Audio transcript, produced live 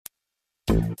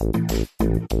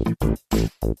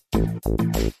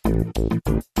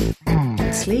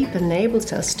Sleep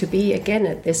enables us to be again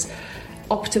at this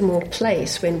optimal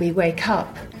place when we wake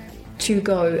up to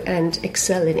go and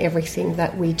excel in everything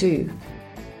that we do.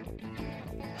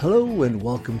 Hello and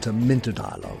welcome to Minter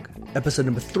Dialogue, episode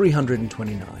number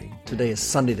 329. Today is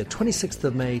Sunday the 26th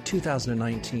of May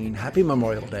 2019. Happy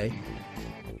Memorial Day.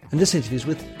 And this interview is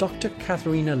with Dr.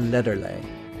 Katharina Lederle.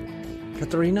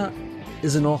 Katharina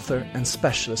is an author and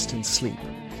specialist in sleep,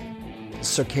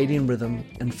 circadian rhythm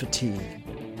and fatigue.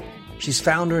 She's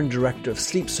founder and director of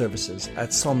sleep services at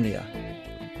Somnia,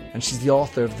 and she's the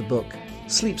author of the book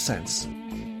Sleep Sense.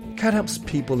 Kat helps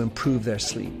people improve their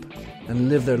sleep and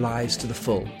live their lives to the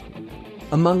full.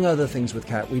 Among other things with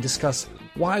Kat, we discuss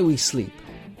why we sleep,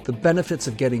 the benefits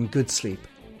of getting good sleep,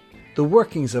 the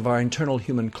workings of our internal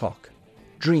human clock,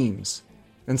 dreams,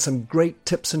 and some great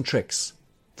tips and tricks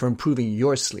for improving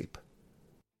your sleep.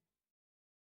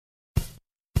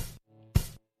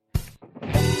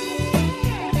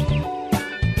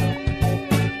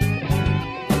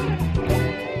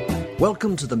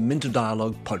 Welcome to the Minter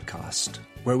Dialogue podcast,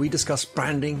 where we discuss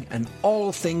branding and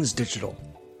all things digital.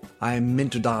 I am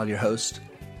Minter Dial, your host,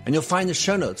 and you'll find the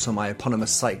show notes on my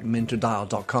eponymous site,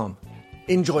 minterdial.com.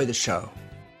 Enjoy the show.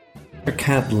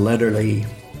 Kat Lederle,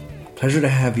 pleasure to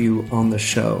have you on the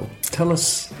show. Tell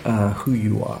us who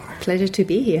you are. Pleasure to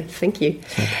be here. Thank you.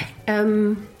 Okay.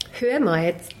 Who am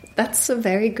I? That's a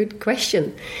very good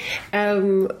question.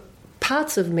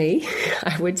 Parts of me,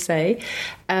 I would say,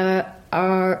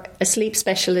 are a sleep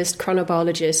specialist,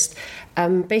 chronobiologist,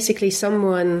 basically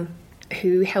someone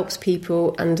who helps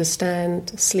people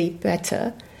understand sleep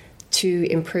better, to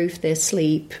improve their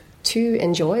sleep, to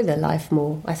enjoy their life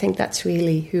more. I think that's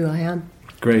really who I am.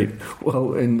 Great.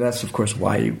 Well, and that's, of course,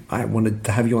 why I wanted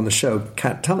to have you on the show.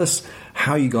 Kat, tell us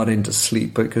how you got into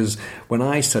sleep, because when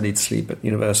I studied sleep at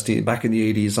university back in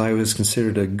the 80s, I was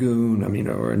considered a goon,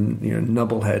 or a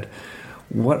knubblehead.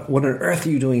 What on earth are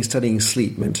you doing studying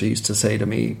sleep? Minter used to say to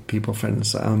me,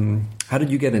 friends. How did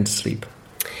you get into sleep?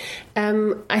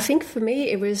 I think for me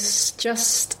it was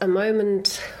just a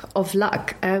moment of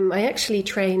luck. I actually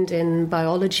trained in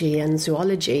biology and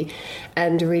zoology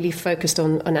and really focused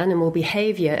on animal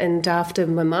behavior. And after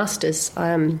my master's,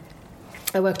 I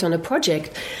worked on a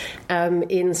project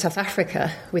in South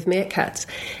Africa with meerkats.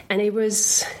 And it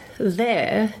was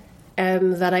there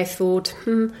that I thought,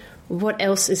 what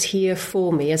else is here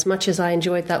for me? As much as I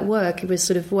enjoyed that work, it was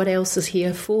sort of what else is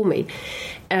here for me?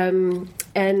 And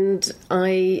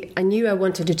I knew I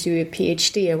wanted to do a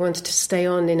PhD. I wanted to stay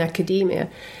on in academia.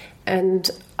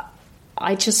 And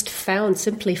I just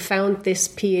simply found this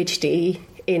PhD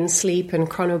in sleep and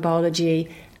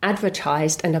chronobiology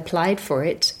advertised and applied for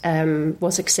it,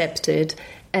 was accepted.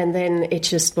 And then it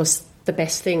just was the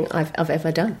best thing I've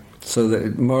ever done. So the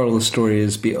moral of the story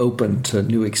is be open to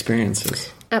new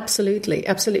experiences. Absolutely,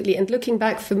 absolutely. And looking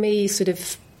back for me, sort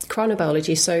of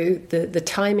chronobiology, so the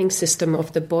timing system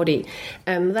of the body,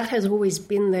 that has always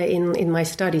been there in my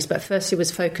studies. But first it was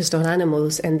focused on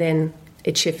animals and then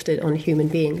it shifted on human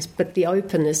beings. But the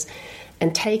openness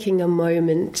and taking a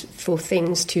moment for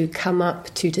things to come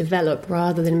up, to develop,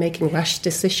 rather than making rash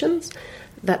decisions,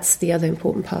 that's the other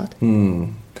important part.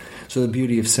 So the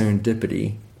beauty of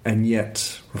serendipity and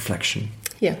yet reflection.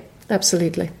 Yeah,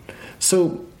 absolutely.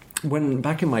 So when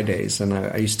back in my days, and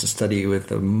I used to study with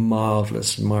the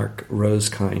marvellous Mark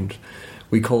Rosekind,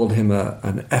 we called him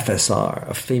an FSR,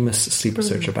 a famous sleep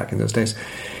researcher back in those days.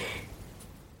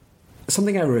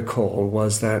 Something I recall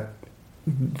was that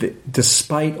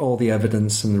despite all the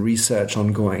evidence and the research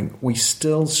ongoing, we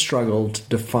still struggled to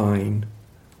define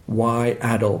why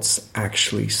adults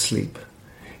actually sleep.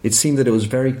 It seemed that it was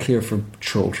very clear for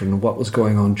children what was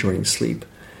going on during sleep.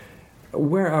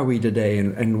 Where are we today,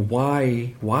 and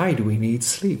why do we need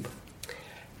sleep?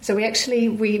 So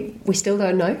we still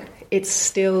don't know. It's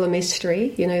still a mystery.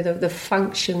 The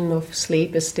function of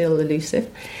sleep is still elusive.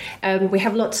 We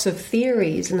have lots of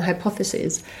theories and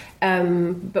hypotheses,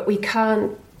 but we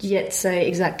can't yet say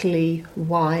exactly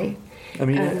why. I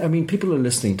mean, people are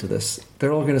listening to this.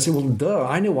 They're all going to say, well, duh,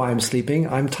 I know why I'm sleeping.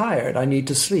 I'm tired. I need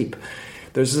to sleep.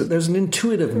 There's an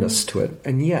intuitiveness to it,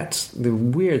 and yet the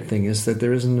weird thing is that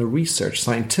there isn't a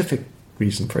scientific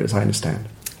reason for it, as I understand.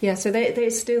 Yeah, so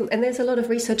there's still, and there's a lot of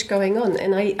research going on,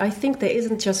 and I think there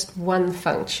isn't just one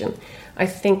function. I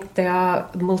think there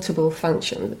are multiple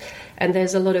functions, and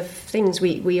there's a lot of things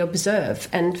we observe.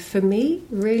 And for me,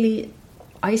 really,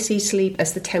 I see sleep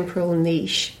as the temporal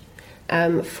niche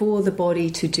for the body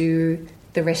to do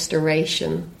the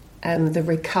restoration the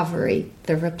recovery,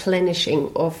 the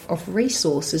replenishing of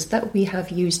resources that we have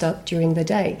used up during the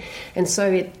day. And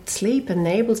so sleep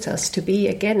enables us to be,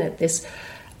 again, at this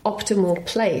optimal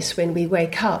place when we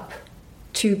wake up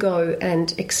to go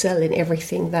and excel in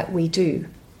everything that we do,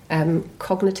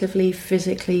 cognitively,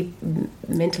 physically,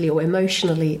 mentally, or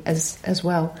emotionally as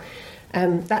well.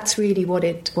 That's really what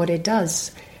it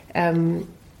does.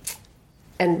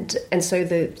 And so,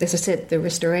 as I said, the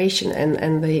restoration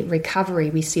and the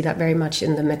recovery, we see that very much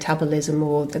in the metabolism,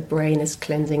 or the brain is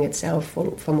cleansing itself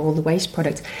from all the waste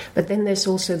products. But then there's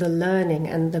also the learning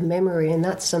and the memory, and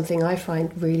that's something I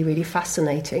find really, really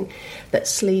fascinating, that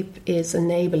sleep is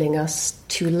enabling us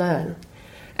to learn.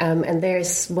 And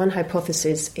there's one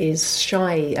hypothesis is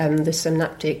the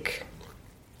synaptic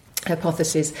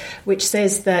hypothesis, which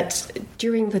says that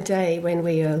during the day when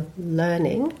we are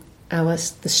learning, the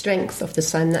strength of the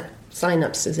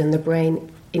synapses in the brain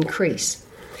increase.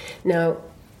 Now,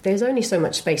 there's only so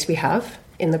much space we have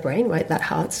in the brain, right, that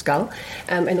heart, skull,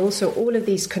 and also all of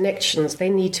these connections, they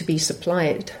need to be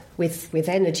supplied with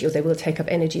energy, or they will take up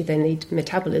energy, they need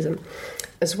metabolism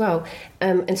as well.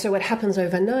 And so what happens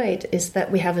overnight is that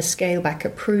we have a scale back, a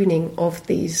pruning of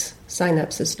these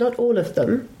synapses, not all of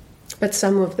them, but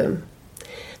some of them.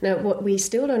 Now, what we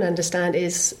still don't understand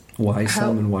is why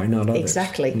some and why not others.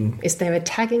 Exactly. Is there a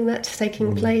tagging that's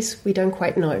taking place? We don't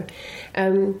quite know.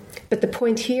 But the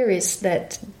point here is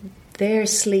that their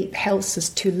sleep helps us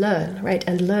to learn, right?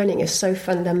 And learning is so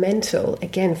fundamental,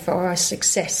 again, for our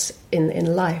success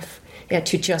in life. Yeah,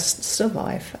 to just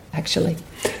survive, actually.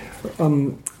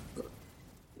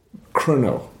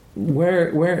 Chrono.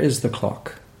 Where is the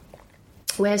clock?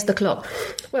 Where's the clock?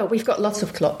 Well, we've got lots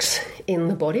of clocks in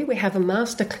the body. We have a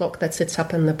master clock that sits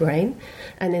up in the brain,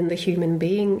 and in the human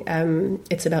being,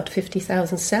 it's about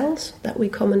 50,000 cells that we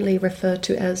commonly refer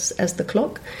to as the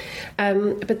clock.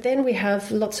 But then we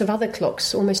have lots of other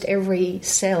clocks. Almost every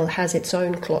cell has its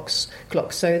own clocks,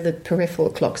 so the peripheral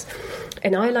clocks.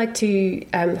 And I like to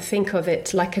think of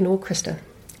it like an orchestra.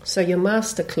 So your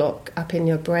master clock up in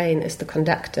your brain is the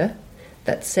conductor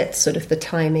that sets sort of the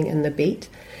timing and the beat.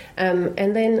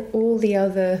 And then all the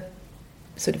other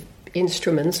sort of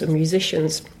instruments or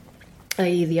musicians,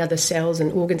 i.e. the other cells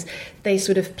and organs, they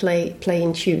sort of play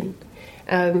in tune.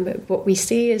 What we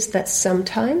see is that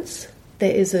sometimes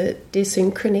there is a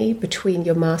dyssynchrony between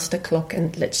your master clock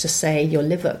and, let's just say, your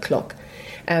liver clock.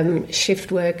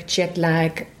 Shift work, jet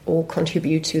lag, all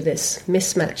contribute to this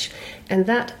mismatch. And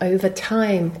that, over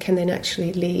time, can then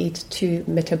actually lead to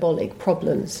metabolic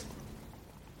problems.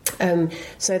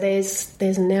 So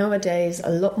there's nowadays a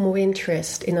lot more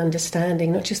interest in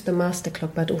understanding not just the master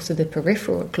clock but also the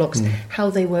peripheral clocks,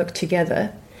 how they work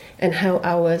together, and how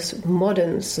our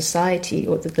modern society,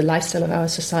 or the lifestyle of our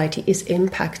society, is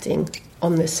impacting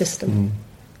on this system.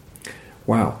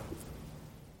 Wow.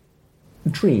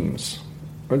 Dreams.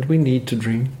 Or do we need to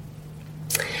dream?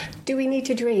 Do we need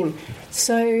to dream?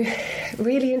 So,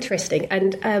 really interesting.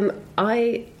 And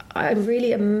I'm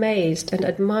really amazed and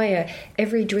admire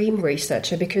every dream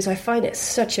researcher, because I find it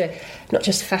such a, not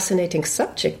just fascinating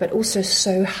subject, but also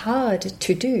so hard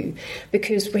to do.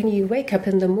 Because when you wake up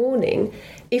in the morning,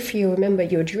 if you remember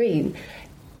your dream,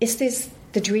 is this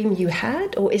the dream you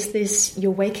had, or is this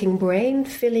your waking brain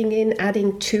filling in,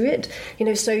 adding to it?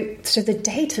 So the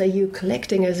data you're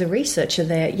collecting as a researcher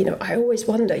there, I always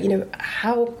wonder,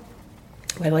 how...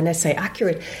 Well, when I say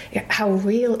accurate, how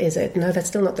real is it? No, that's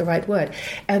still not the right word.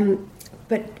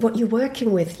 But what you're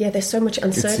working with, there's so much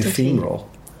uncertainty. It's ephemeral.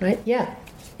 Right, yeah.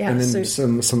 And then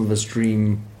some of us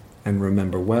dream and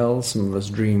remember well, some of us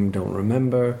dream, don't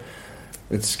remember.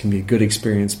 It can be a good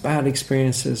experience, bad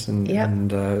experiences,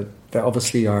 and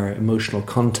obviously our emotional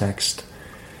context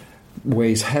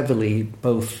weighs heavily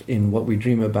both in what we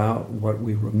dream about, what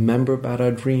we remember about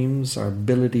our dreams, our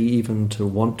ability even to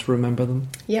want to remember them.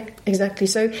 Yeah, exactly.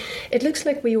 So it looks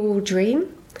like we all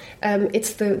dream.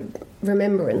 It's the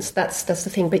remembrance, that's the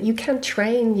thing. But you can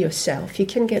train yourself. You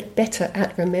can get better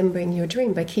at remembering your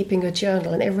dream by keeping a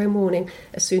journal. And every morning,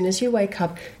 as soon as you wake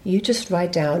up, you just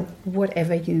write down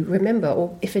whatever you remember.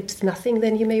 Or if it's nothing,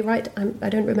 then you may write, I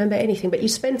don't remember anything. But you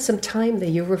spend some time there,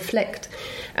 you reflect.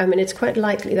 And it's quite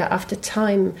likely that after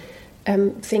time,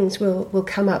 things will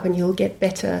come up and you'll get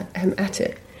better at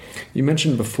it. You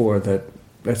mentioned before that,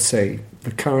 let's say, the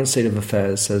current state of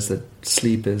affairs says that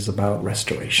sleep is about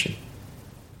restoration.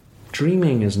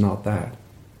 Dreaming is not that.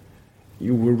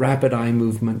 You were rapid eye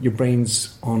movement, your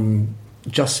brain's on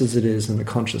just as it is in the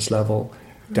conscious level,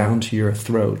 down to your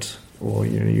throat, or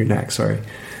your neck, sorry.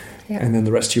 Yeah. And then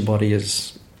the rest of your body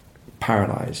is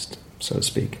paralyzed, so to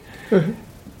speak.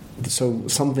 Mm-hmm. So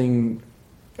something,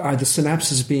 are the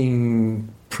synapses being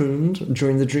pruned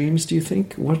during the dreams, do you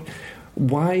think?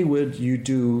 Why would you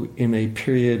do in a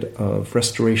period of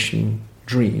restoration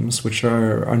dreams, which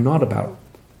are not about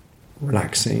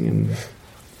relaxing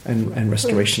and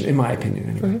restoration, in my opinion,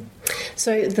 anyway? Mm-hmm.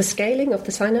 So the scaling of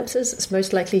the synapses is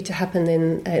most likely to happen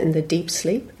in the deep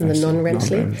sleep, in the non-REM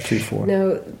sleep. 3-4.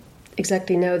 No,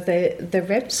 exactly. No, the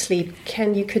REM sleep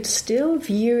you could still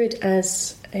view it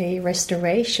as a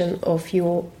restoration of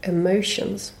your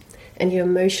emotions and your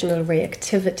emotional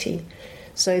reactivity.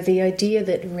 So the idea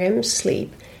that REM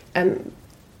sleep and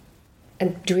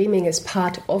dreaming is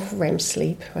part of REM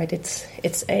sleep, right? It's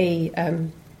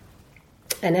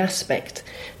an aspect,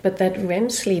 but that REM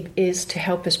sleep is to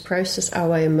help us process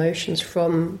our emotions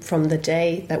from the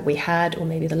day that we had, or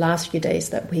maybe the last few days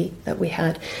that we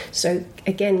had. So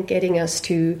again, getting us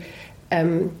to a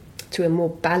more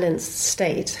balanced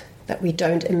state, that we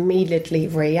don't immediately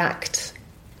react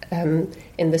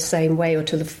in the same way or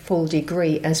to the full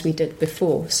degree as we did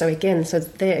before. So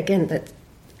there again, that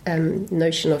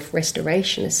notion of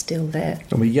restoration is still there.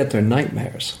 And yet they're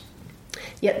nightmares.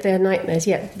 Yet they're nightmares.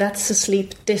 Yeah, that's a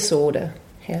sleep disorder.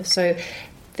 Yeah, so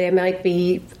there might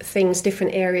be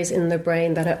different areas in the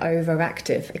brain that are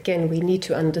overactive. Again, we need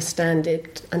to understand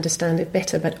it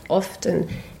better, but often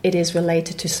it is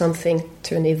related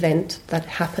to an event that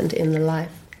happened in the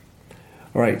life.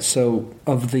 All right, so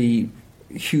of the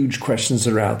huge questions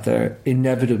that are out there,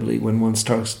 inevitably when one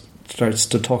starts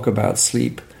to talk about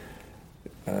sleep,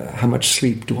 how much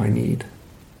sleep do I need,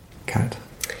 Kat?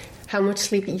 How much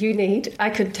sleep you need, I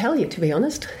could tell you, to be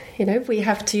honest. We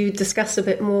have to discuss a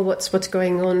bit more what's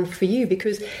going on for you,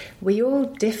 because we all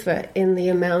differ in the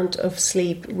amount of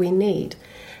sleep we need.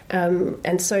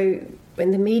 And so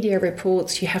when the media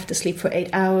reports you have to sleep for 8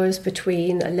 hours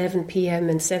between 11 p.m.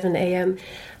 and 7 a.m.,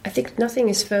 I think nothing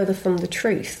is further from the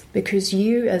truth, because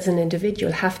you as an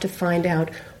individual have to find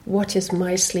out what is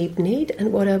my sleep need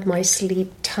and what are my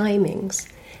sleep timings,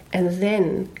 and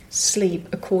then sleep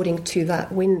according to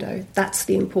that window. That's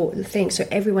the important thing. So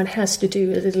everyone has to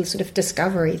do a little sort of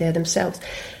discovery there themselves.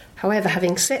 However,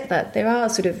 having said that,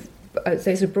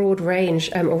 there's a broad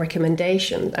range or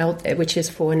recommendation out there, which is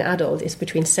for an adult is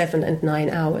between 7 and 9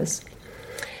 hours.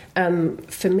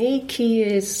 For me, key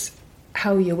is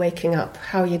how you're waking up,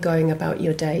 how you're going about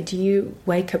your day. Do you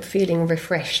wake up feeling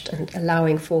refreshed and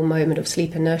allowing for a moment of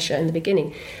sleep inertia in the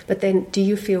beginning? But then do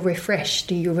you feel refreshed?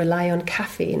 Do you rely on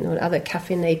caffeine or other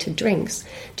caffeinated drinks?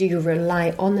 Do you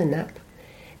rely on a nap?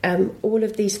 All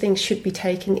of these things should be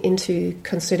taken into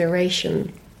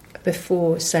consideration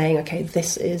before saying, okay,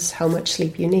 this is how much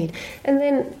sleep you need. And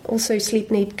then also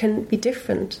sleep need can be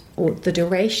different, or the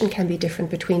duration can be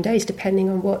different between days depending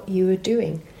on what you are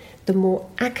doing. The more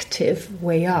active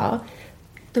we are,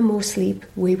 the more sleep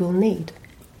we will need.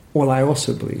 Well, I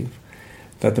also believe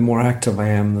that the more active I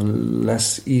am, the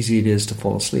less easy it is to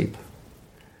fall asleep.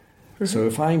 Mm-hmm. So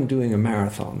if I'm doing a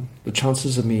marathon, the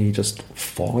chances of me just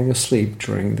falling asleep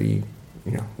during the,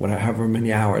 however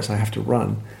many hours I have to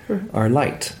run are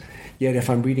light. Yet if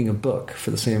I'm reading a book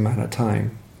for the same amount of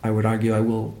time, I would argue I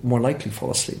will more likely fall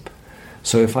asleep.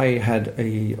 So if I had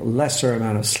a lesser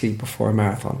amount of sleep before a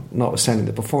marathon, notwithstanding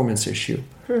the performance issue,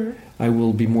 I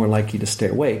will be more likely to stay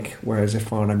awake. Whereas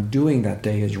if what I'm doing that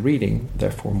day is reading,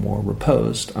 therefore more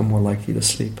reposed, I'm more likely to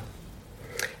sleep.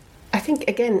 I think,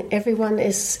 again, everyone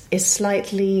is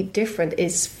slightly different.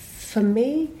 Is for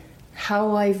me,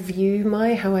 how I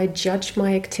judge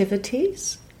my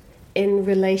activities in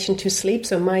relation to sleep.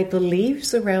 So my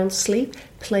beliefs around sleep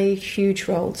play a huge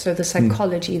role. So the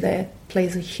psychology there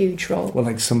plays a huge role. Well,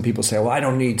 like some people say, well, I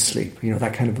don't need sleep,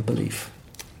 that kind of a belief.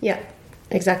 Yeah,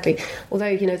 exactly.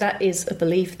 Although, that is a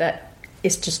belief that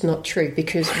is just not true,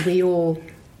 because we all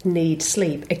need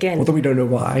sleep. Again, although we don't know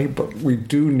why, but we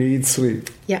do need sleep.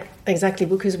 Yeah, exactly,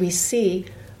 because we see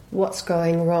what's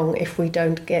going wrong if we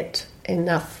don't get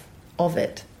enough of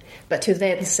it. But to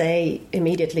then say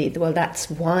immediately, well, that's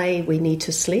why we need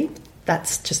to sleep,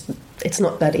 it's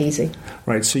not that easy.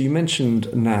 Right, so you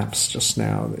mentioned naps just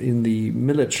now. In the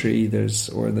military,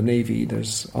 or in the Navy,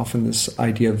 there's often this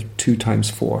idea of 2 times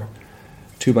 4,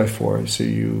 2 by 4. So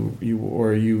you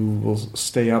will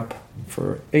stay up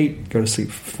for 8, go to sleep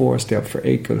for 4, stay up for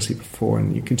 8, go to sleep for 4,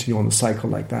 and you continue on the cycle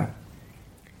like that.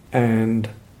 And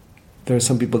there are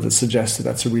some people that suggest that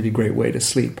that's a really great way to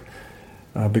sleep.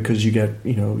 Because you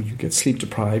get sleep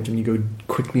deprived and you go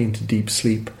quickly into deep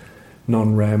sleep,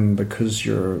 non-REM, because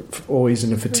you're always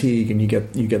in a fatigue, and you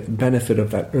get the benefit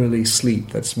of that early sleep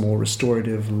that's more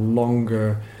restorative,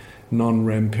 longer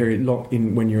non-REM period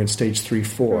when you're in stage 3,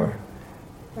 4.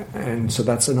 And so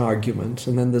that's an argument.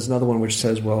 And then there's another one which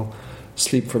says, well,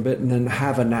 sleep for a bit and then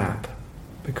have a nap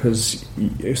Because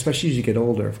especially as you get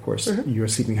older, of course, your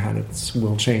sleeping habits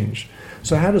will change.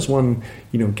 So how does one,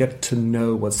 get to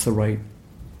know what's the right,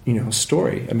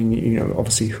 story? I mean,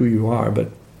 obviously who you are,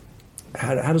 but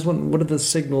how does one, what are the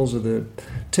signals or the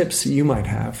tips you might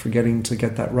have for getting to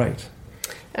get that right?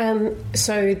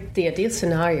 So the ideal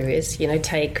scenario is,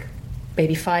 take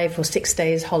maybe 5 or 6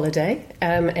 days holiday,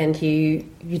 and you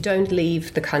don't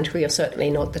leave the country, or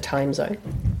certainly not the time zone.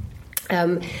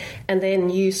 And then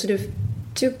you sort of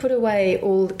to put away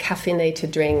all the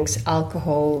caffeinated drinks,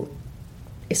 alcohol,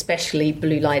 especially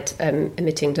blue light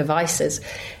emitting devices,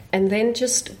 and then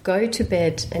just go to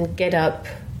bed and get up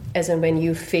as and when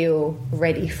you feel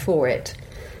ready for it.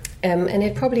 And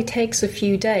it probably takes a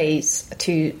few days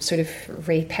to sort of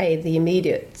repay the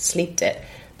immediate sleep debt.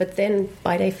 But then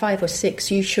by day 5 or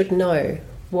 6, you should know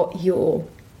what your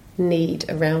need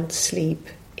around sleep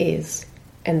is.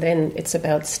 And then it's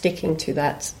about sticking to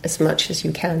that as much as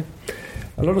you can.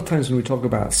 A lot of times when we talk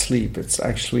about sleep, it's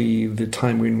actually the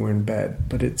time when we're in bed.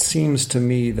 But it seems to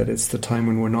me that it's the time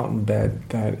when we're not in bed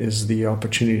that is the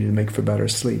opportunity to make for better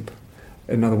sleep.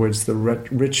 In other words, the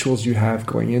rituals you have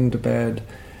going into bed,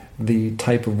 the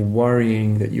type of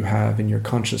worrying that you have in your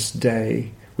conscious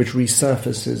day, which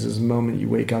resurfaces as the moment you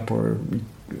wake up or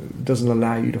doesn't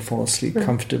allow you to fall asleep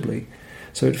comfortably.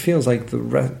 So it feels like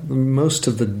most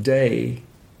of the day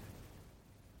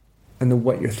and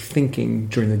what you're thinking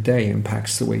during the day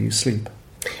impacts the way you sleep.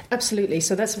 Absolutely.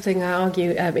 So that's something I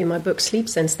argue in my book, Sleep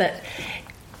Sense, that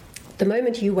the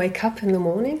moment you wake up in the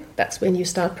morning, that's when you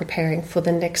start preparing for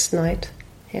the next night.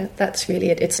 Yeah, that's really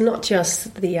it. It's not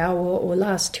just the hour or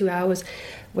last 2 hours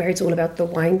where it's all about the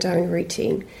wind down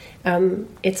routine.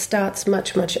 It starts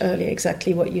much, much earlier,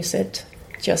 exactly what you said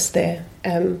just there.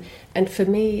 And for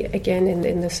me, again,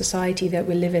 in the society that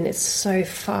we live in, it's so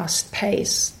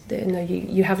fast-paced.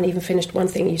 You haven't even finished one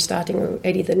thing, you're starting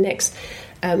already the next.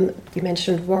 You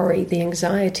mentioned worry. The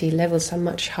anxiety levels are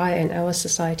much higher in our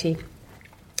society.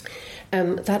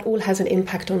 That all has an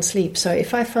impact on sleep. So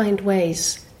if I find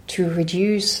ways to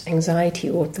reduce anxiety,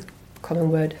 or the common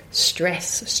word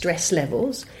stress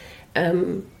levels,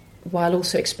 while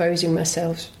also exposing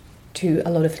myself to a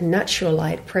lot of natural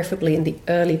light, preferably in the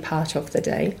early part of the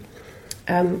day,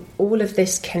 all of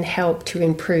this can help to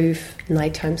improve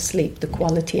nighttime sleep, the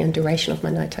quality and duration of my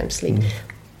nighttime sleep.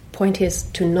 Point is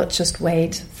to not just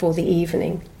wait for the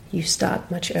evening. You start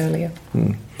much earlier.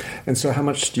 And so how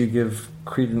much do you give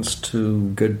credence to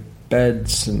good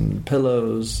beds and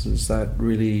pillows? Is that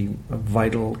really a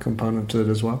vital component to it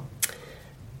as well?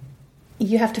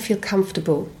 You have to feel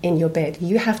comfortable in your bed.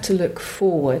 You have to look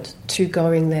forward to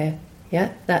going there.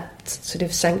 Yeah, that sort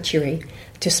of sanctuary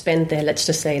to spend there, let's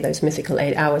just say those mythical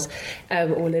 8 hours,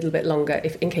 or a little bit longer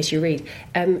in case you read.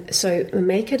 So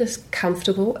make it as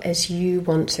comfortable as you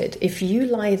want it. If you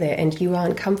lie there and you are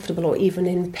uncomfortable or even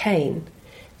in pain,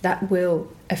 that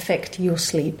will affect your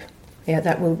sleep. Yeah,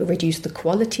 that will reduce the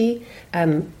quality,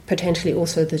 potentially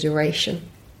also the duration.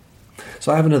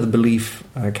 So I have another belief,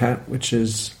 Kat, which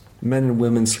is men and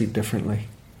women sleep differently.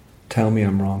 Tell me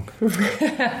I'm wrong.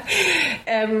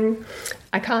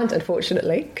 I can't,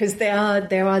 unfortunately, because there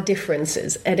are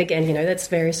differences. And again, that's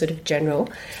very sort of general.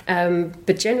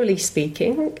 But generally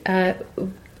speaking,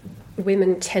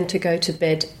 women tend to go to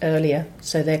bed earlier,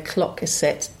 so their clock is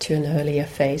set to an earlier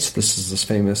phase. So this is this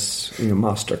famous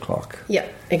master clock. Yeah,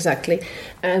 exactly.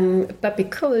 But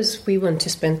because we want to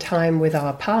spend time with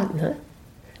our partner,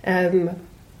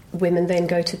 women then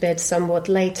go to bed somewhat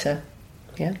later.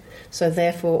 Yeah. So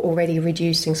therefore already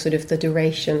reducing sort of the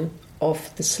duration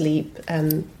of the sleep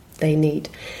they need.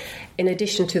 In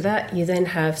addition to that, you then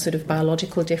have sort of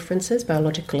biological differences,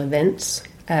 biological events,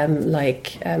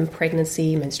 like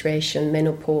pregnancy, menstruation,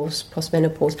 menopause,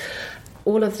 postmenopause.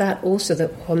 All of that, also the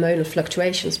hormonal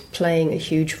fluctuations playing a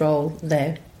huge role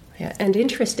there. Yeah. And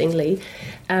interestingly,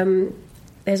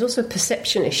 there's also a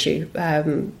perception issue,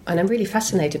 and I'm really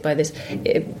fascinated by this.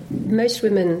 Most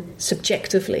women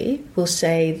subjectively will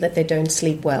say that they don't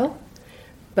sleep well,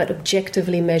 but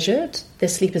objectively measured, their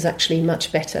sleep is actually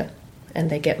much better, and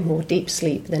they get more deep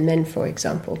sleep than men, for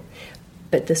example.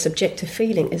 But the subjective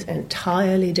feeling is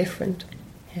entirely different.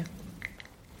 Yeah.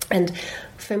 And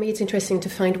for me, it's interesting to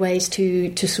find ways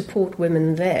to support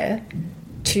women there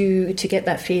to get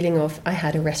that feeling of, I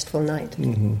had a restful night.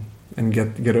 Mm-hmm. And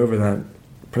get over that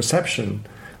perception,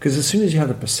 because as soon as you have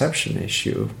the perception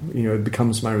issue, it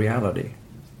becomes my reality.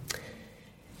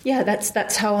 Yeah, that's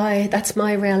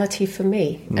my reality for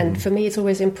me. Mm-hmm. And for me, it's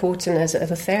always important as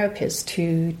a therapist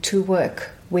to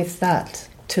work with that,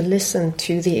 to listen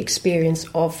to the experience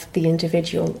of the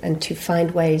individual and to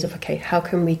find ways of, okay, how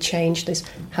can we change this?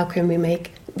 How can we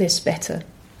make this better?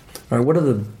 All right, what are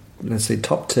the let's say,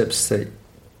 top tips that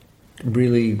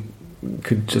really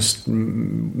could just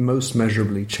most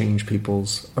measurably change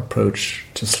people's approach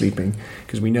to sleeping?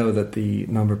 Because we know that the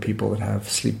number of people that have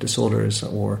sleep disorders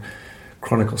or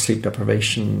chronic sleep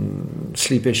deprivation,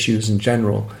 sleep issues in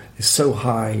general, is so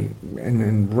high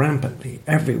and rampantly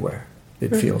everywhere,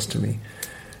 it feels to me.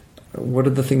 What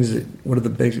are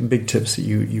the big tips that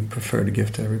you prefer to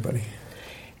give to everybody?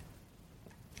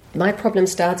 My problem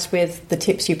starts with the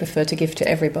tips you prefer to give to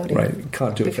everybody. Right, you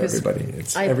can't do it for everybody.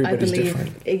 Everybody's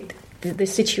different. The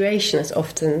situation is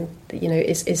often,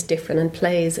 is different and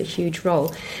plays a huge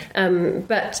role.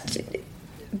 But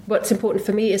what's important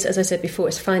for me is, as I said before,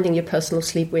 is finding your personal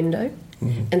sleep window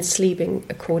and sleeping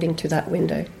according to that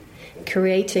window.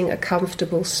 Creating a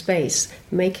comfortable space,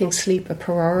 making sleep a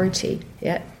priority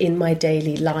in my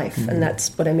daily life. And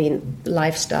that's what I mean,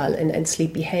 lifestyle and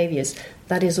sleep behaviors.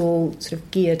 That is all sort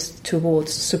of geared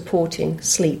towards supporting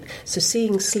sleep. So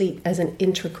seeing sleep as an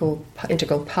integral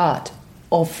part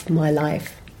of my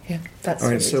life. Yeah, that's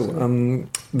all right. So,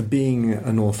 being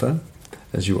an author,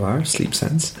 as you are, Sleep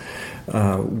Sense,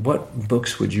 what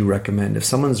books would you recommend if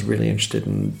someone's really interested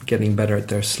in getting better at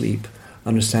their sleep,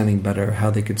 understanding better how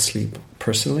they could sleep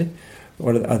personally?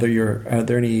 Are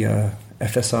there any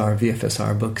FSR,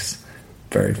 VFSR books,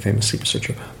 very famous sleep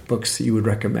researcher, books that you would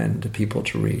recommend to people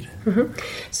to read?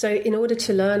 So in order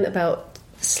to learn about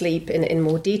sleep in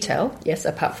more detail, yes,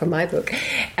 apart from my book,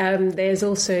 there's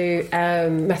also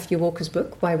Matthew Walker's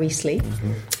book, Why We Sleep.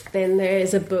 Then there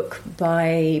is a book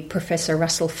by Professor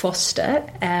Russell Foster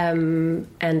and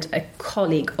a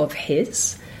colleague of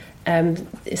his.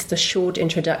 It's The Short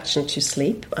Introduction to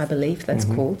Sleep, I believe that's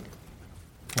called.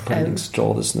 I'll put links to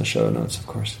all this in the show notes, of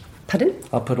course. Pardon?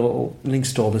 I'll put all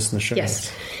links to all this in the show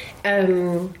notes.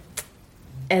 Yes.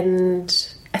 And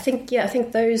I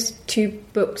think those two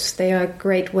books, they are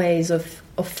great ways of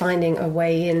finding a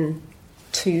way in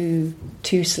to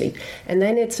sleep. And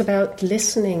then it's about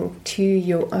listening to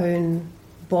your own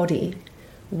body.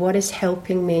 What is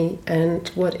helping me and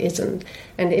what isn't?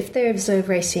 And if there's a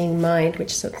racing mind,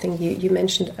 which is something you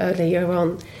mentioned earlier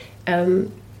on,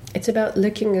 it's about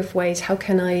looking at ways, how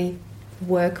can I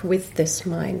work with this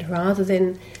mind rather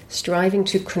than striving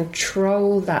to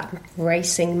control that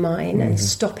racing mind and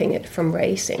stopping it from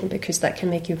racing, because that can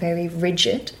make you very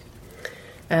rigid,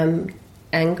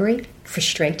 angry,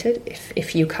 frustrated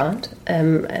if you can't,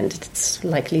 and it's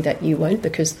likely that you won't,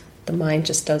 because the mind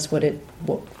just does what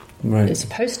it's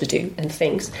supposed to do and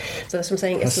thinks. So that's what I'm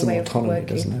saying. That's it's a way autonomy, of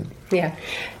working, isn't it?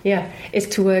 Yeah. It's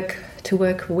to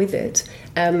work with it.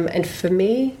 And for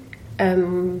me,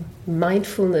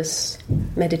 mindfulness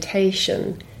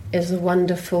meditation is a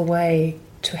wonderful way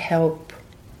to help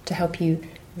you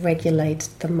regulate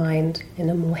the mind in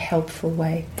a more helpful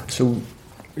way. So,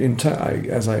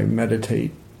 as I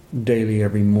meditate daily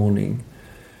every morning,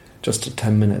 just at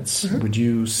 10 minutes, would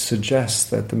you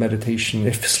suggest that the meditation,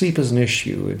 if sleep is an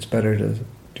issue, it's better to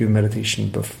do meditation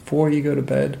before you go to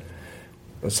bed,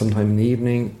 sometime in the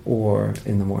evening, or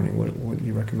in the morning? What do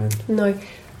you recommend? No,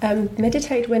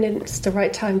 meditate when it's the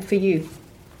right time for you.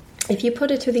 If you put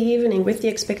it to the evening with the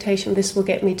expectation this will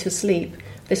get me to sleep,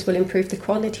 this will improve the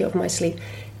quality of my sleep,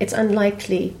 it's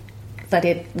unlikely that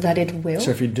it will.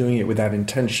 So if you're doing it with that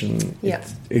intention,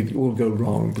 it will go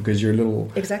wrong, because your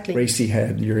little racy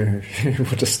head, you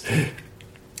will just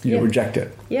reject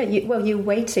it. Yeah, you're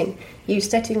waiting. You're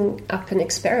setting up an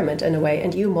experiment in a way,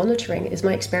 and you're monitoring, is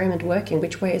my experiment working?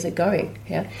 Which way is it going?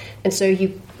 Yeah, and so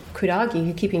you could argue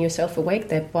you're keeping yourself awake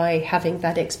there by having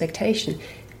that expectation.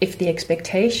 If the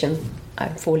expectation,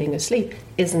 I'm falling asleep,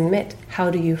 isn't met, how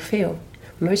do you feel?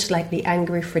 Most likely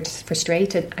angry,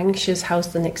 frustrated, anxious.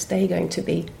 How's the next day going to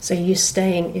be? So you're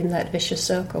staying in that vicious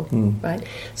circle, right?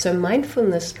 So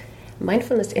mindfulness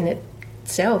in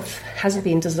itself hasn't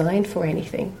been designed for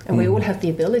anything. And we all have the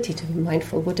ability to be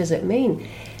mindful. What does it mean?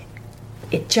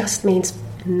 It just means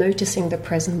noticing the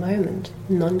present moment,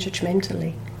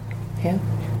 non-judgmentally,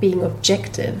 being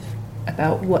objective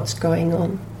about what's going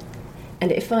on.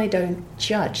 And if I don't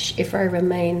judge, if I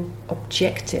remain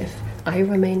objective, I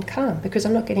remain calm, because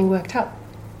I'm not getting worked up.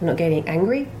 I'm not getting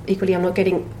angry. Equally, I'm not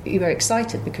getting uber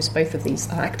excited, because both of these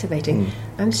are activating.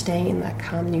 I'm staying in that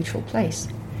calm, neutral place.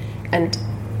 And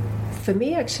for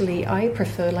me, actually, I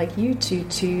prefer, like you,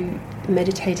 to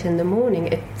meditate in the morning.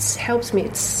 It helps me.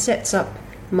 It sets up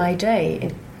my day.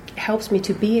 It helps me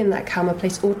to be in that calmer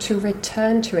place, or to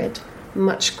return to it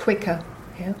much quicker.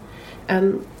 Yeah.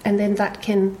 And then that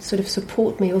can sort of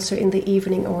support me also in the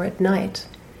evening or at night.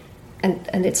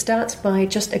 And it starts by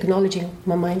just acknowledging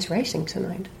my mind's racing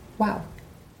tonight. Wow.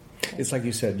 It's like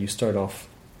you said, you start off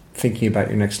thinking about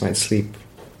your next night's sleep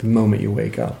the moment you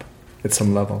wake up at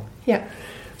some level. Yeah.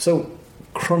 So,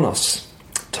 chronos,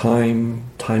 time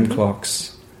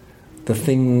clocks, the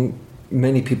thing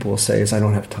many people will say is, I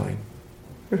don't have time.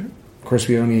 Mm-hmm. Of course,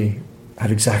 we only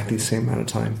have exactly the same amount of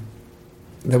time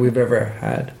that we've ever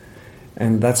had.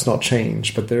 And that's not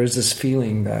changed. But there is this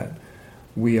feeling that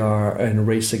we are in a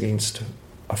race against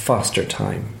a faster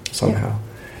time somehow.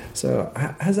 Yeah. So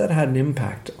has that had an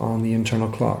impact on the internal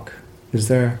clock? Is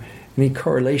there any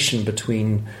correlation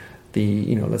between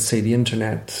the, let's say the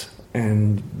internet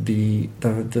and the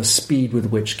speed with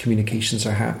which communications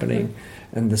are happening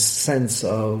and the sense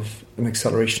of an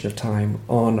acceleration of time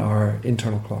on our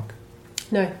internal clock?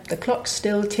 No, the clock's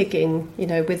still ticking,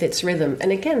 with its rhythm.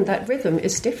 And again, that rhythm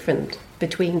is different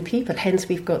between people. Hence,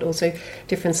 we've got also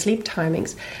different sleep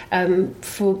timings.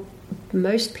 For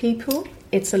most people,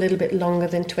 it's a little bit longer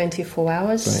than 24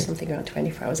 hours, right. Something around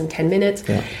 24 hours and 10 minutes.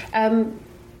 Yeah.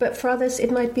 But for others,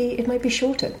 it might be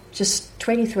shorter, just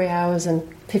 23 hours and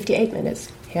 58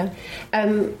 minutes. Yeah,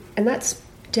 and that's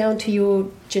down to your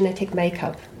genetic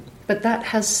makeup. But that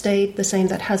has stayed the same.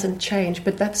 That hasn't changed.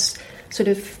 But that's sort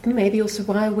of maybe also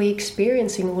why we're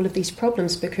experiencing all of these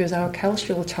problems, because our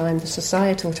cultural time, the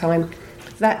societal time,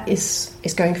 that is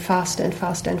going faster and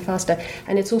faster and faster.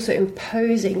 And it's also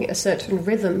imposing a certain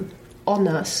rhythm on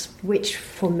us, which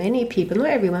for many people, not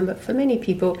everyone, but for many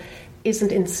people,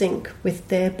 isn't in sync with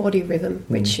their body rhythm,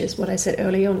 which is what I said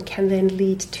earlier on, can then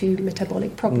lead to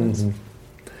metabolic problems. Mm-hmm.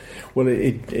 Well,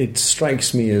 it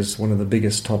strikes me as one of the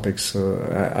biggest topics.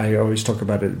 I always talk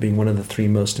about it being one of the three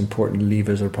most important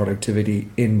levers of productivity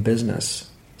in business,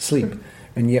 sleep. Mm-hmm.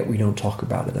 And yet we don't talk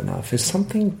about it enough. Is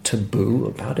something taboo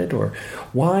about it? Or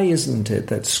why isn't it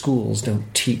that schools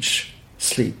don't teach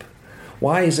sleep?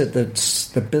 Why is it that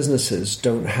the businesses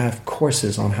don't have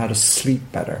courses on how to sleep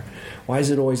better? Why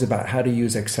is it always about how to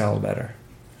use Excel better?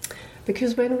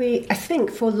 Because I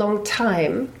think for a long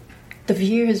time, the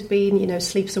view has been,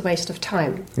 sleep's a waste of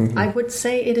time. Mm-hmm. I would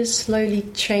say it is slowly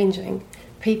changing.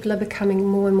 People are becoming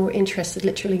more and more interested,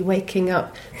 literally waking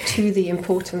up to the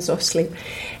importance of sleep.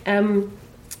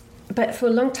 But for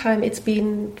a long time, it's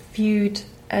been viewed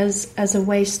as a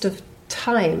waste of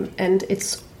time. And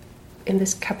it's in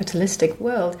this capitalistic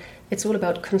world, it's all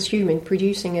about consuming,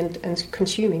 producing and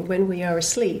consuming. When we are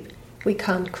asleep, we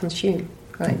can't consume,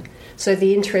 right? Mm. So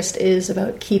the interest is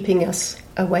about keeping us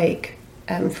awake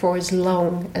for as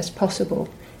long as possible.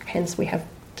 Hence, we have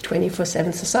the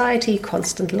 24/7 society,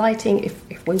 constant lighting,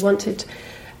 if we wanted.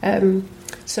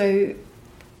 So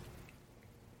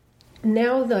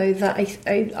now, though, that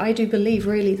I do believe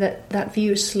really that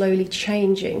view is slowly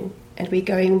changing, and we're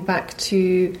going back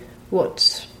to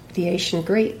what the ancient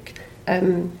Greek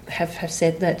have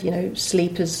said, that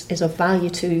sleep is of value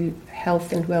to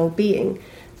health and well-being,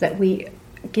 that we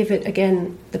give it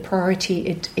again the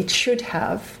priority it should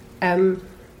have.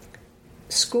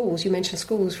 Schools, you mentioned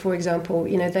schools, for example,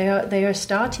 they are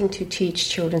starting to teach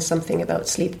children something about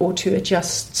sleep, or to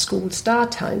adjust school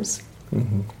start times.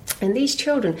 Mm-hmm. And these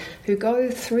children who go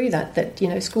through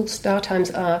that school start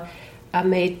times are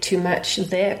made to match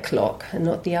their clock and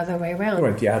not the other way around.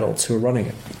 Right, the adults who are running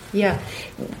it. Yeah.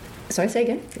 Sorry, say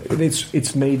again?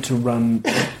 It's made to run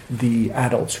the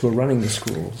adults who are running the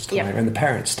schools time, and the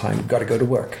parents' time. You've got to go to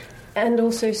work. And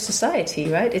also society,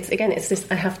 right? It's this,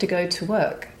 I have to go to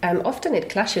work. Often it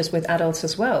clashes with adults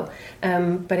as well.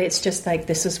 But it's just like,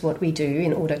 this is what we do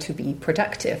in order to be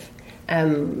productive.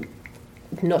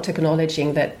 Not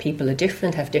acknowledging that people are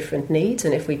different, have different needs,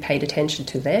 and if we paid attention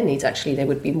to their needs, actually they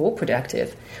would be more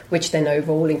productive, which then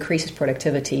overall increases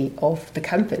productivity of the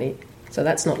company. So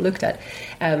that's not looked at.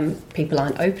 People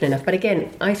aren't open enough. But again,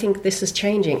 I think this is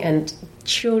changing, and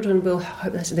children will,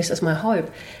 this is my hope,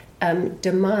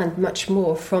 demand much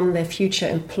more from their future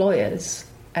employers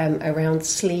around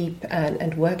sleep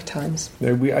and work times.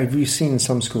 We've seen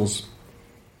some schools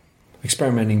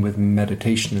experimenting with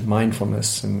meditation and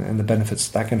mindfulness and the benefits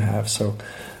that can have. So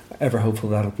ever hopeful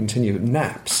that'll continue.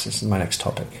 Naps, this is my next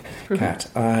topic, Kat.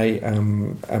 Mm-hmm. I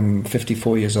am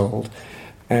 54 years old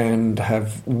and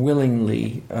have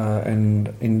willingly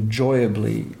and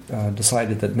enjoyably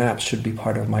decided that naps should be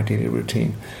part of my daily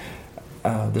routine.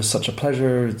 There's such a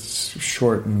pleasure. It's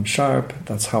short and sharp.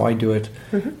 That's how I do it.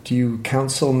 Mm-hmm. Do you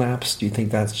counsel naps? Do you think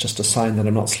that's just a sign that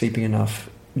I'm not sleeping enough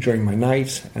during my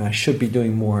night and I should be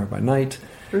doing more by night?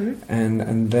 Mm-hmm.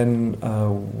 And then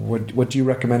what do you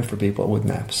recommend for people with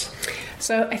naps?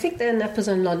 So I think there are nappers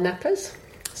and non-nappers.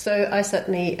 So I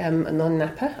certainly am a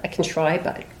non-napper. I can try,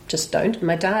 but I just don't.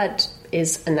 My dad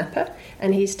is a napper,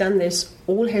 and he's done this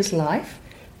all his life.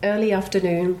 Early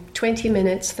afternoon, 20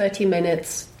 minutes, 30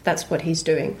 minutes, that's what he's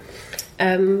doing.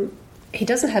 He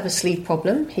doesn't have a sleep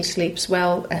problem. He sleeps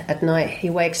well at night. He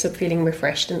wakes up feeling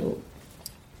refreshed and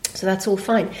So that's all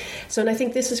fine. So, and I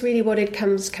think this is really what it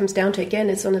comes down to. Again,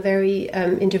 it's on a very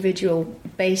individual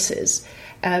basis.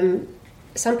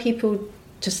 Some people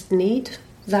just need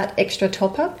that extra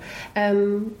top up,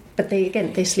 but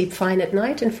they sleep fine at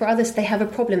night. And for others, they have a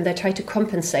problem. They try to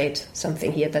compensate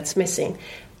something here that's missing.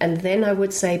 And then I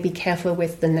would say be careful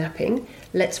with the napping.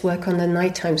 Let's work on the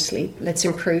nighttime sleep. Let's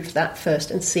improve that first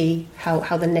and see how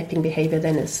the napping behavior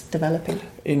then is developing.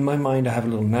 In my mind, I have a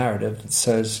little narrative that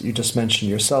says, you just mentioned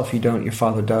yourself, you don't, your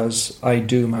father does, I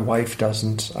do, my wife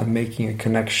doesn't. I'm making a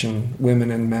connection.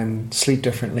 Women and men sleep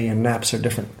differently, and naps are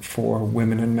different for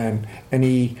women and men.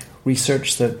 Any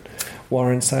research that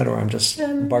warrants that, or I'm just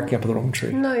barking up the wrong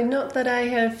tree? No, not that I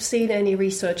have seen any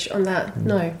research on that,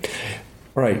 no.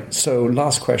 Right, so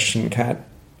last question, Kat.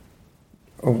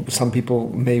 Some people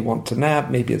may want to nap,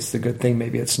 maybe it's the good thing,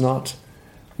 maybe it's not.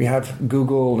 We have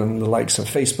Google and the likes of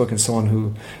Facebook and so on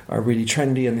who are really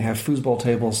trendy, and they have foosball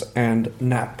tables and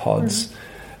nap pods.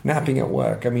 Mm-hmm. Napping at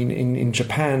work. I mean, in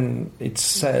Japan, it's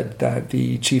said that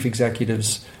the chief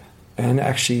executives, and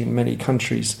actually in many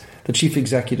countries, the chief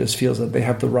executives feels that they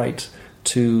have the right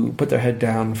to put their head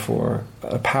down for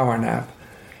a power nap.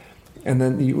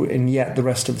 And yet the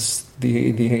rest of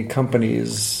the company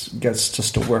gets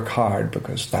just to work hard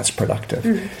because that's productive.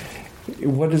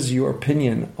 Mm-hmm. What is your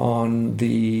opinion on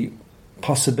the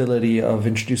possibility of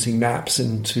introducing naps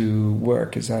into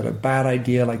work? Is that a bad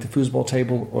idea, like the foosball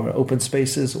table, or open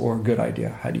spaces, or a good idea?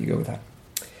 How do you go with that?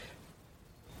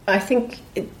 I think,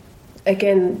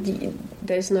 again,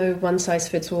 there's no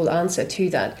one-size-fits-all answer to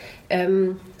that.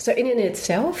 So in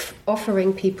itself,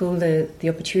 offering people the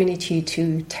opportunity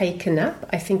to take a nap,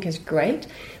 I think is great.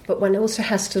 But one also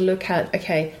has to look at,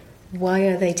 okay, why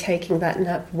are they taking that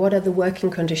nap? What are the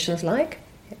working conditions like?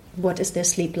 What is their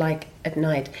sleep like at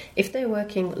night? If they're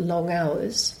working long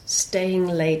hours, staying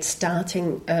late,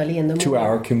 starting early in the morning...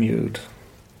 2-hour commute.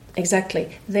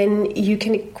 Exactly. Then you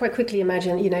can quite quickly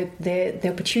imagine, the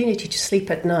opportunity to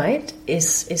sleep at night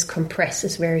is compressed,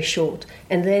 is very short.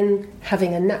 And then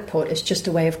having a nap pod is just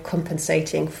a way of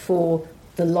compensating for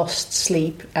the lost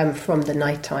sleep from the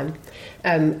nighttime.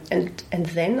 And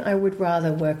then I would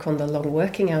rather work on the long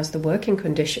working hours, the working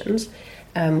conditions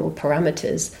or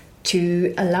parameters,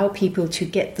 to allow people to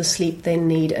get the sleep they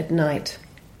need at night.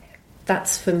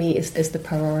 That's, for me, is the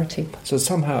priority. So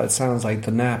somehow it sounds like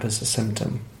the nap is a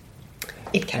symptom.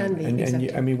 It can be.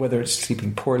 And I mean, whether it's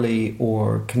sleeping poorly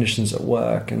or conditions at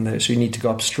work, so you need to go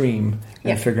upstream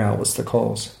and figure out what's the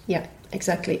cause. Yeah,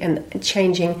 exactly. And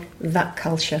changing that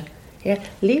culture. Yeah,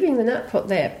 leaving the nap pot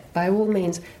there, by all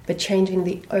means, but changing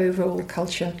the overall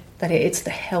culture, that it's the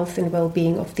health and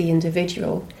well-being of the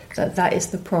individual, that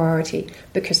is the priority,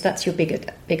 because that's your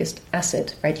biggest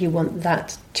asset, right? You want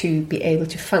that to be able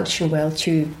to function well,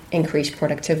 to increase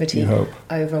productivity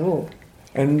overall.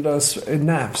 And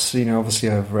naps, obviously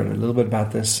I've read a little bit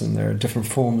about this, and there are different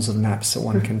forms of naps that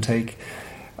one can take.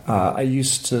 I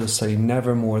used to say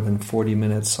never more than 40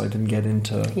 minutes, so I didn't get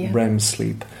into REM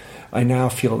sleep. I now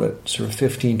feel that sort of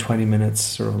 15, 20 minutes,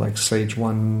 sort of like stage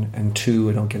 1 and 2,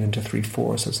 I don't get into 3,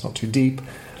 4, so it's not too deep.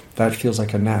 That feels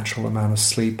like a natural amount of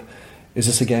sleep. Is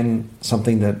this, again,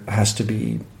 something that has to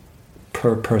be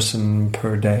per person,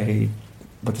 per day,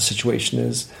 what the situation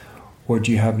is? Or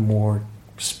do you have more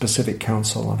specific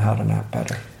counsel on how to nap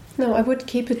better? No, I would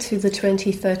keep it to the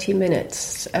 20, 30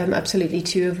 minutes, absolutely,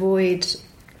 to avoid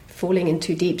falling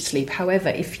into deep sleep. However,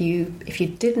 if you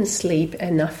didn't sleep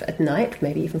enough at night,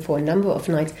 maybe even for a number of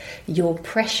nights, your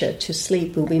pressure to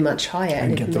sleep will be much higher.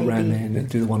 And get the REM in and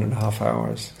do the 1.5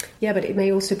 hours. Yeah, but it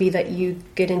may also be that you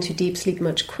get into deep sleep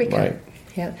much quicker. Right.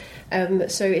 Yeah.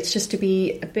 So it's just to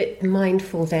be a bit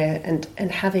mindful there and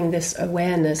having this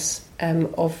awareness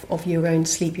of your own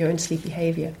sleep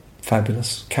behavior.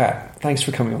 Fabulous. Kat, thanks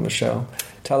for coming on the show.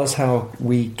 Tell us how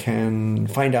we can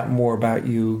find out more about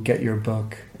you, get your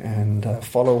book, and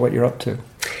follow what you're up to.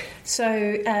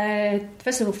 So,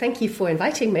 first of all, thank you for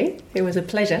inviting me. It was a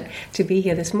pleasure to be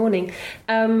here this morning.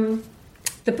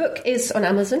 The book is on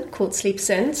Amazon, called Sleep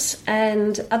Sense,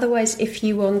 and otherwise, if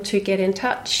you want to get in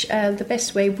touch, the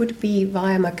best way would be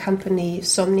via my company,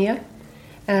 Somnia.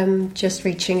 Just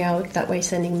reaching out that way,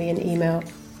 sending me an email.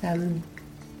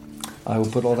 I will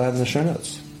put all that in the show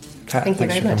notes. Kat, thank you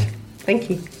very much. Thank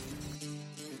you.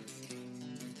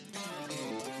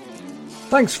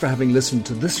 Thanks for having listened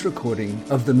to this recording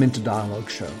of the Minter Dialogue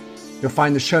Show. You'll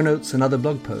find the show notes and other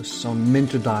blog posts on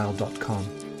minterdial.com.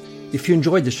 If you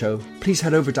enjoyed the show, please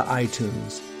head over to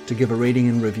iTunes to give a rating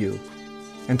and review.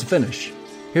 And to finish,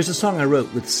 here's a song I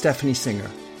wrote with Stephanie Singer,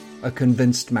 A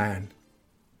Convinced Man.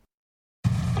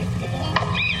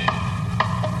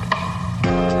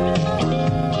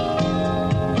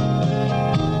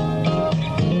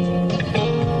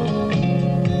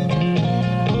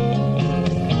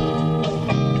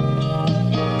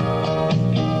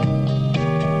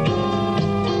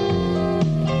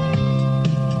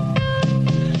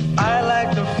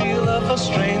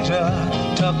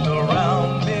 stranger tucked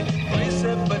around me,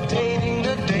 precipitating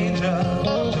the danger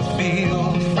to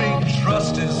feel free.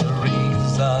 Trust is the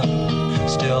reason,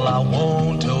 still I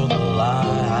won't toe the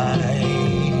line.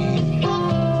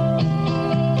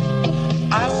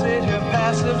 I sit here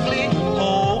passively,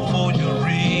 hope for your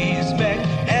respect,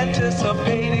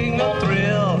 anticipating the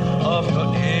thrill of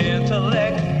your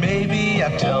intellect. Maybe I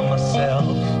tell myself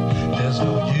there's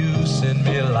no use in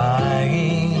me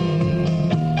lying.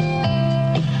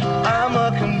 I'm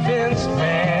a convinced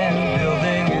man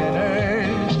building an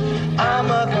urge. I'm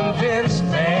a convinced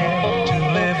man to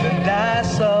live and die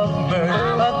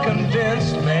submerged. A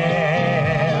convinced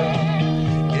man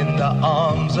in the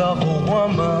arms of a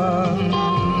woman.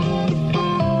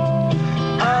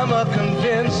 I'm a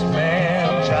convinced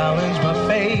man, challenge my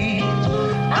fate.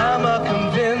 I'm a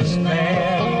convinced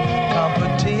man,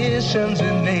 competition's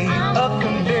innate. A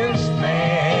convinced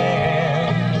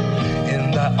man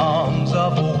in the arms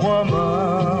of a woman.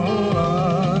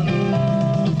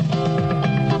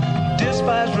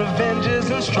 Despise revenges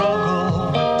and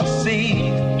struggle to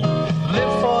see.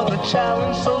 Live for the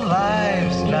challenge so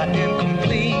life's not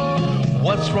incomplete.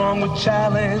 What's wrong with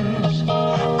challenge?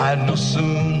 I know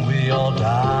soon we all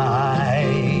die.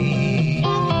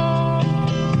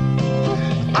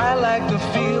 I like the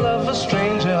feel of a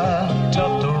stranger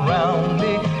tucked around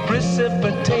me,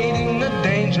 precipitating the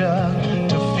danger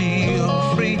to feel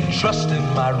free. Trust in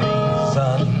my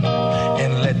reason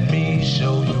and let me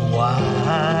show you why.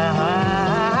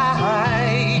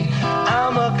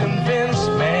 I'm a convinced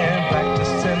man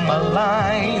practicing my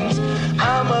lines.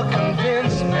 I'm a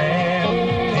convinced man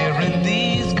hearing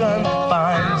these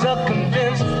confines. A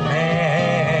convinced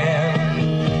man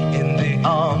in the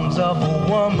arms of a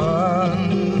woman.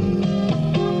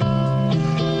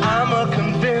 I'm a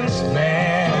convinced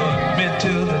man, admit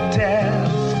to the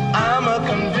test. I'm a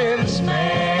convinced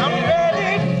man. I'm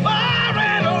ready for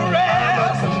an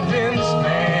arrest. I'm a convinced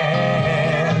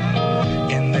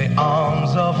man in the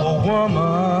arms of a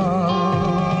woman.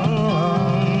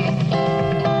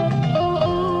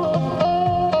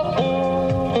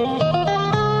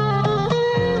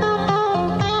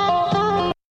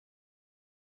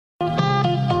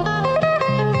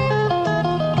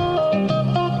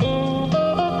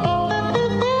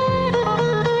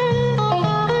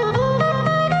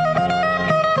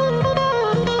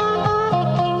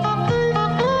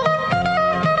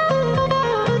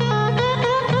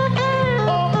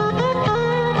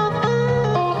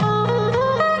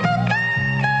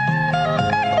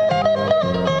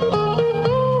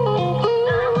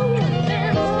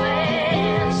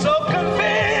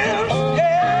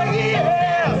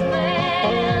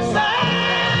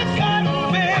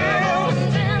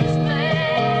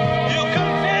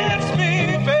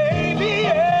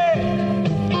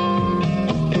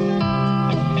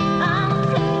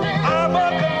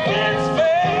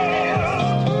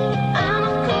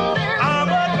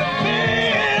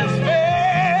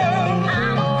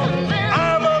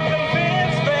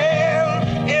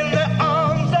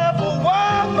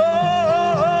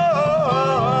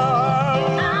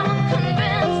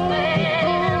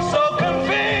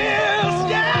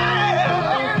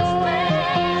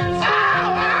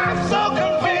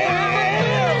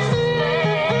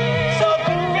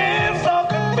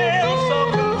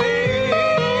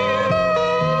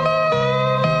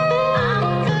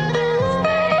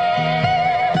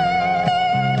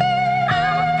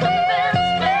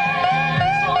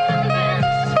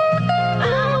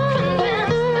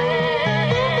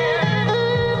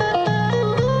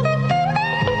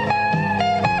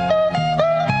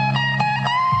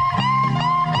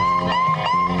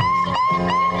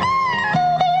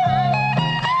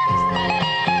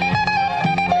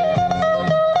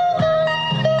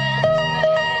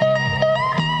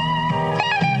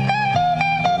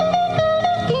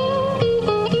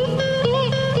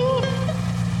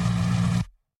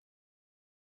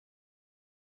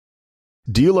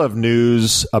 Do you love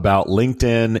news about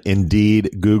LinkedIn,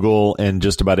 Indeed, Google, and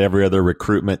just about every other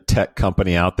recruitment tech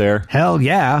company out there? Hell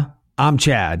yeah. I'm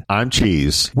Chad. I'm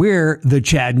Cheese. We're the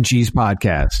Chad and Cheese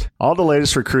Podcast. All the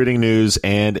latest recruiting news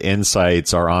and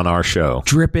insights are on our show.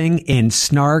 Dripping in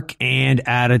snark and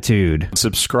attitude.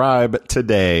 Subscribe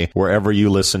today wherever you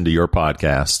listen to your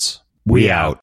podcasts. We out.